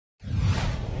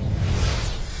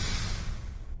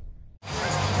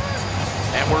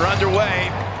We're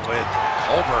underway with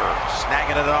Culver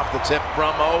snagging it off the tip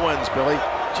from Owens. Billy,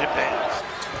 chip hands.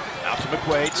 Out to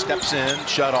McQuaid, steps in,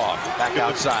 shut off. Back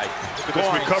outside. Good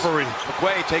recovery.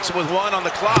 McQuaid takes it with one on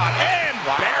the clock and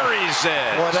buries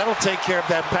it. Boy, that'll take care of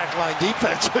that back line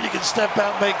defense when you can step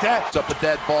out and make that. It's up a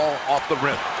dead ball off the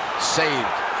rim. Saved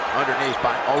underneath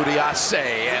by Odiase.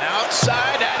 And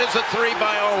outside, that is a three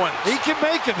by Owens. He can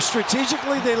make him.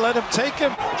 Strategically, they let him take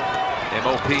him.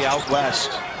 MOP out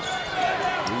west.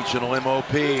 Regional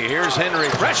MOP. Here's Henry,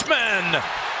 freshman.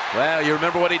 Well, you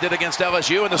remember what he did against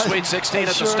LSU in the Sweet 16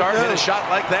 at the start? Hit a shot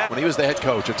like that when he was the head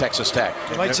coach of Texas Tech.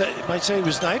 You might say he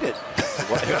was knighted.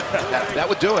 that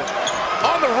would do it.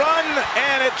 On the run,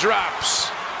 and it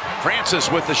drops. Francis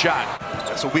with the shot.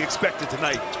 That's what we expected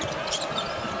tonight.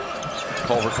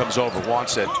 Culver comes over,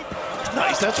 wants it.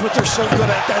 Nice. That's what they're so good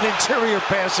at, that interior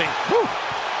passing. Whew.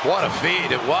 What a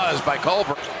feed it was by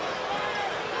Culver.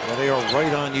 Well, they are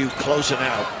right on you, closing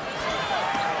out.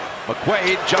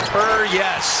 McQuaid, jumper,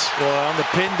 yes. Well, on the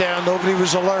pin down, nobody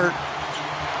was alert.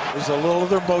 There's a little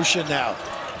other motion now.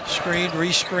 Screen,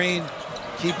 rescreen,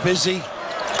 keep busy.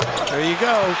 There you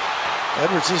go.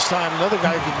 Edwards this time, another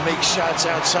guy can make shots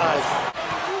outside.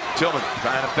 Tillman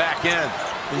trying to back in.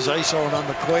 He's isoing on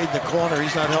McQuaid in the corner.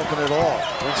 He's not helping at all.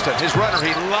 Winston, his runner,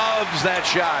 he loves that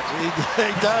shot. He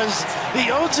does.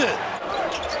 He owns it.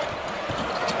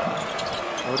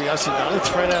 Odiase not a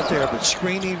threat out there, but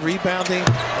screening, rebounding.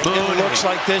 It looks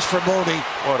like this for Mooney.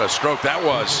 What a stroke that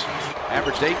was.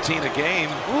 Averaged 18 a game.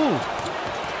 Ooh.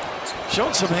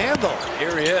 Showing some handle.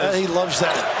 Here he is. He loves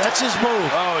that. That's his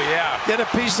move. Oh, yeah. Get a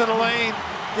piece of the lane.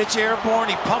 Get you airborne.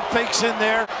 He pump fakes in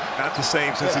there. Not the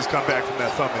same since he's come back from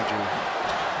that thumb injury.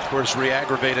 Of course,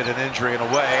 re-aggravated an injury in a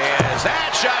way as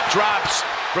that shot drops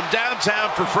from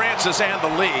downtown for Francis and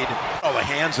the lead. Oh, the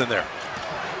hands in there.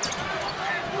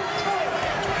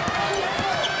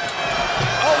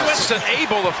 Winston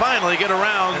able to finally get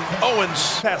around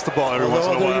Owens. Pass the ball every once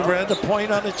in a while. You ran the point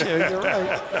on the chair. You're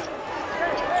right.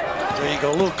 There you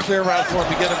go. A little clear out for him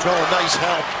to get him going. Nice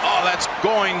help. Oh, that's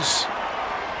Goins.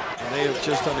 And they have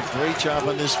just done a great job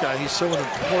on this guy. He's so an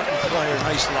important player.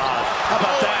 Nice lob. How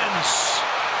about Owens.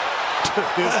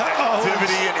 His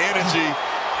activity and energy.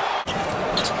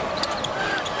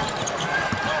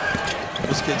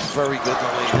 This kid's very good in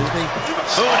the league, isn't he?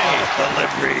 Mooney.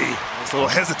 Delivery. It's a little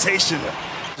hesitation.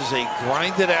 This is a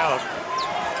grind it out.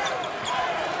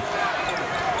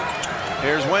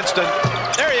 Here's Winston.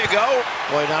 There you go.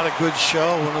 Boy, not a good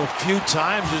show. And a few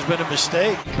times there's been a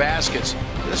mistake. Baskets.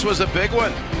 This was a big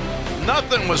one.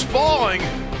 Nothing was falling.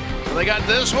 So they got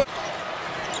this one.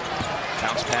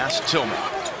 Bounce pass, Tillman.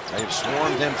 They've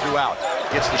swarmed him throughout.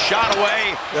 Gets the shot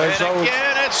away. There's and Owens.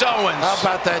 again, it's Owens. How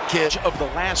about that kid? Of the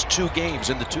last two games,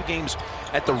 in the two games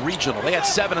at the regional, they had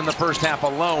 7 in the first half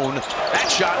alone. That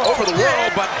shot over the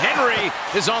world, but Henry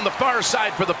is on the far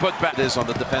side for the putback. It is on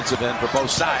the defensive end for both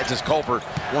sides as Culver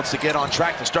wants to get on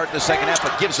track to start the second half,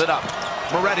 but gives it up.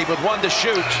 Moretti with 1 to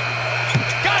shoot.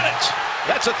 Got it!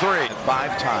 That's a 3.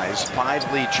 5 ties,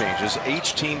 5 lead changes.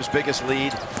 Each team's biggest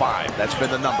lead, 5. That's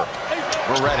been the number.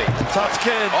 Moretti. Tough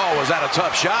kid. Oh, was that a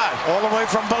tough shot? All the way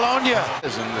from Bologna.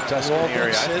 Is in the Tuscany Walden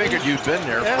area. City. I figured you'd been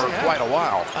there for quite a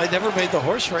while. I never made the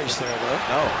horse race there, though.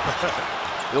 No.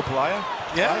 Il Playa?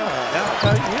 Yeah.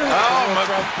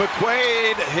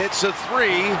 McQuaid hits a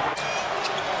 3.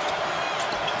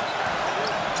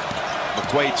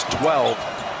 McQuaid's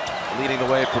 12, leading the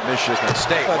way for Michigan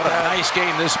State. What a nice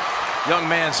game this young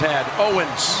man's had.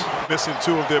 Owens. Missing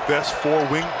 2 of their best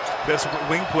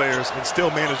wing players and still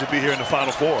managed to be here in the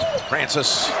Final Four.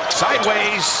 Francis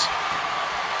sideways.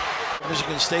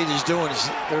 Michigan State is doing is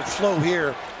their flow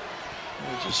here.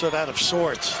 They're just sort of out of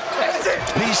sorts.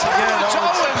 Piece again.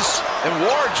 Owens. And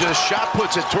Ward just shot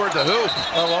puts it toward the hoop.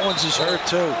 Oh, Owens is hurt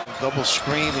too. Double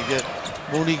screen to get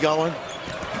Mooney going.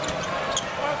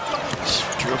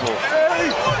 Dribble.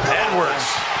 Edwards.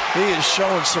 He is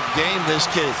showing some game, this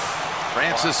kid.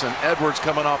 Francis and Edwards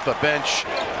coming off the bench.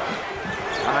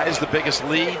 Ties the biggest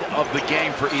lead of the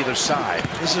game for either side.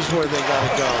 This is where they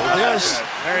got to go. Yes.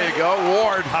 There you go,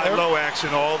 Ward. High-low action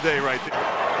all day right there.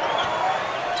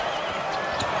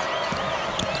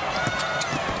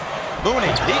 Mooney,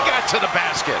 he got to the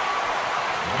basket.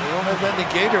 They don't have that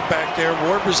negator back there.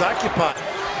 Ward was occupied.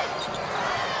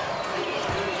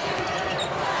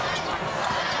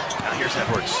 Now here's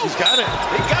Edwards. He's got it.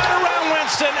 He got around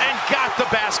Winston and got the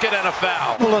basket and a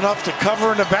foul. Well enough to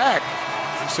cover in the back.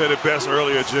 You said it best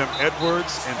earlier, Jim.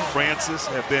 Edwards and Francis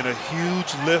have been a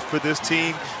huge lift for this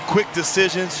team. Quick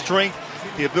decisions, strength,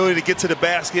 the ability to get to the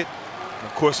basket, and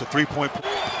of course a 3-point.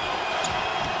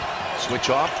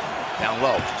 Switch off. Down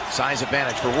low, size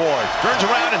advantage for Ward. Turns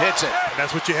around and hits it. And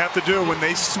that's what you have to do when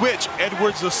they switch.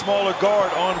 Edwards, the smaller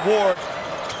guard, on Ward.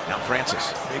 Now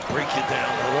Francis. They break it down,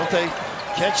 though, don't they?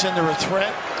 Catch under a threat.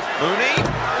 Mooney.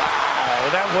 Oh,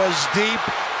 that was deep,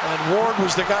 and Ward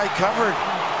was the guy covered.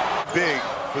 Big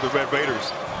for the Red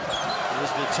Raiders. It was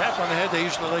the tap on the head. They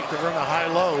usually like to run a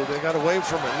high-low. They got away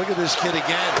from it. Look at this kid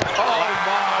again. Oh,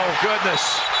 my goodness.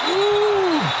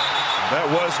 Woo. That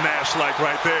was Nash-like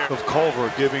right there. Of Culver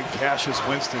giving Cassius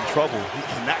Winston trouble. He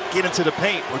cannot get into the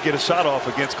paint or get a shot off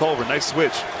against Culver. Nice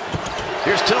switch.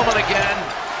 Here's Tillman again,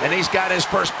 and he's got his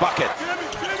first bucket.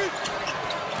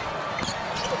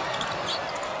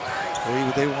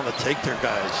 They want to take their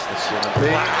guys.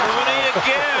 Mooney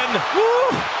again.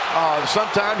 Woo.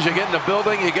 Sometimes you get in the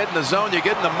building, you get in the zone, you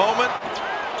get in the moment,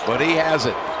 but he has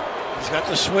it. He's got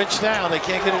the switch down. They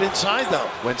can't get it inside, though.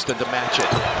 Winston to match it.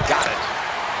 Got it.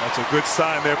 That's a good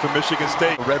sign there for Michigan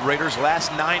State. The Red Raiders'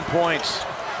 last 9 points.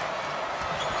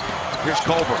 Here's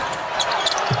Culver.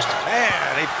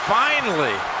 Man, he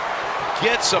finally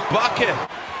gets a bucket.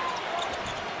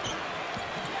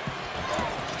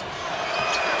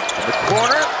 In the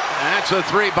corner, that's a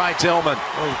 3 by Tillman.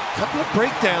 A couple of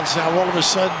breakdowns now all of a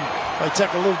sudden. I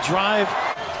take a little drive.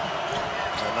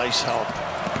 A nice help.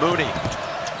 Mooney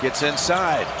gets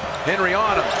inside. Henry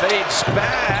on him, fades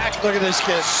back. Look at this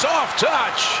kid. Soft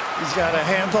touch. He's got a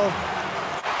handle.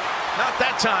 Not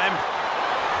that time.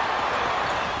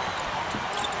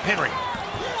 Henry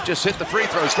just hit the free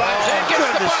throw. Drives in, gets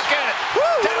the bucket. Woo!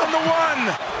 Down the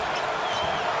 1.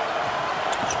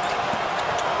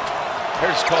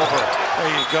 Here's Culver.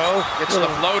 There you go. Gets the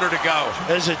floater to go.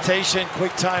 Hesitation,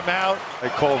 quick timeout.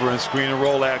 Like Culver in screen and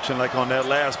roll action like on that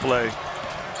last play.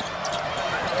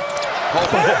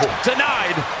 Culver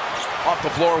denied. Off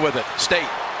the floor with it. State.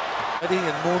 Eddie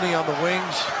and Mooney on the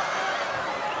wings.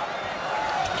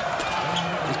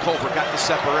 Culver got the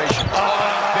separation.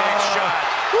 Big shot.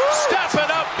 Woo! Stepping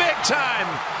up big time.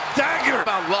 Dagger.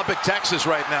 About Lubbock, Texas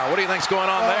right now. What do you think's going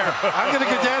on there? I'm going to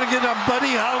go down and get on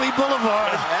Buddy Holly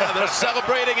Boulevard. Yeah, they're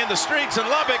celebrating in the streets in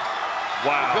Lubbock.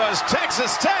 Wow. Because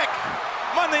Texas Tech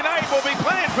Monday night will be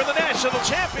playing for the national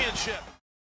championship.